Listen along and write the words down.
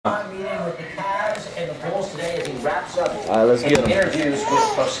subject. All right, let's get them. Interviews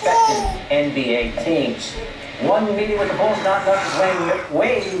with prospective NBA teams. One meeting with the Bulls not done as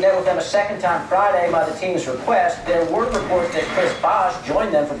Wade met with them a second time Friday by the team's request. There were reports that Chris Bosh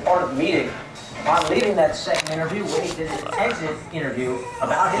joined them for part of the meeting. Upon leaving that second interview, Wade did an exit interview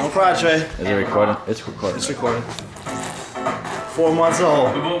about his... Don't cry, Trey. Is it recording? It's recording. It's recording. 4 months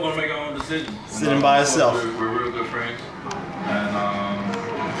old. We're both gonna make our own decisions. Sitting by himself. We're real good friends.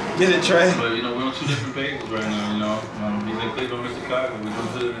 And get it, Trey. but you know, we're on 2 different pages right now, you know. He's in Cleveland, we're in Chicago, we're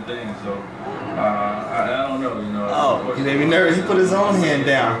doing 2 different things. So I don't know, you know. Oh, he made me nervous. He put his own hand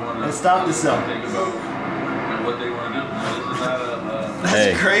down and stopped himself. Think about what they want to do. This is not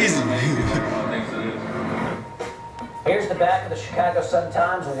That's crazy. Here's the back of the Chicago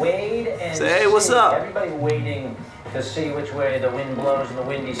Sun-Times. Wade and Say, hey, what's up? Everybody waiting to see which way the wind blows in the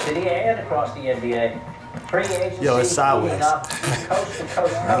Windy City and across the NBA. Free agency. Yo, it's sideways.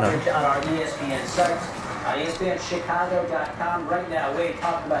 Coast-to-coast coverage on our ESPN sites. ESPNChicago.com. Right now, Wade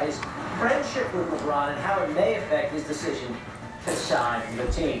talking about his friendship with LeBron and how it may affect his decision to sign the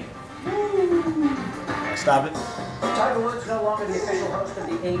team. Stop it. Tiger Woods no longer the official host of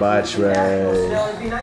the 18th Bye, Trey. National.